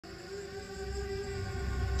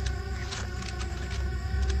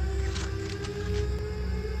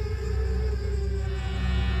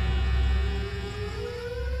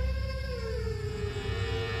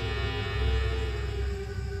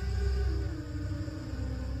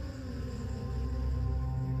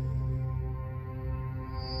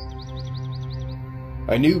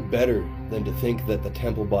I knew better than to think that the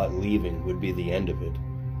Templebot leaving would be the end of it.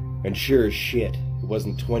 And sure as shit, it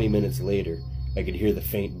wasn't 20 minutes later I could hear the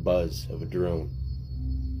faint buzz of a drone.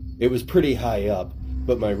 It was pretty high up,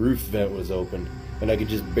 but my roof vent was open, and I could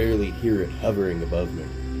just barely hear it hovering above me.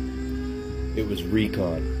 It was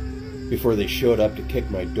recon, before they showed up to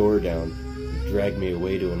kick my door down and drag me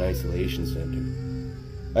away to an isolation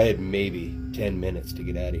center. I had maybe 10 minutes to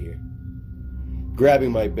get out of here.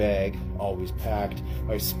 Grabbing my bag, always packed,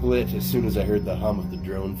 I split as soon as I heard the hum of the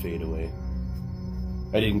drone fade away.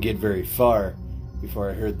 I didn't get very far before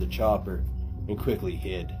I heard the chopper and quickly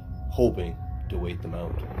hid, hoping to wait them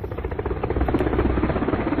out.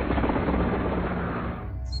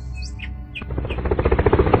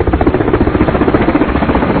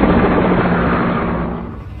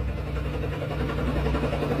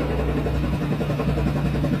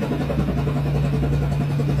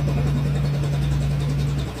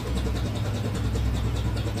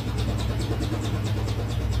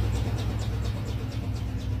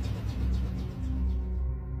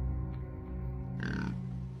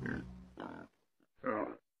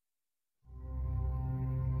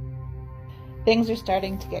 Things are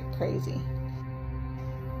starting to get crazy.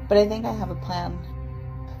 But I think I have a plan.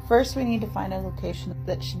 First, we need to find a location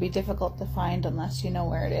that should be difficult to find unless you know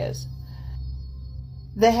where it is.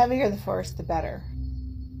 The heavier the forest, the better.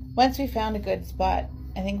 Once we found a good spot,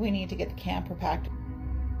 I think we need to get the camper packed.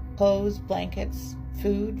 Clothes, blankets,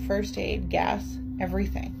 food, first aid, gas,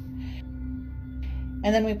 everything.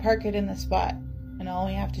 And then we park it in the spot, and all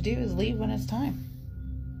we have to do is leave when it's time.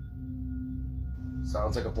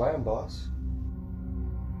 Sounds like a plan, boss.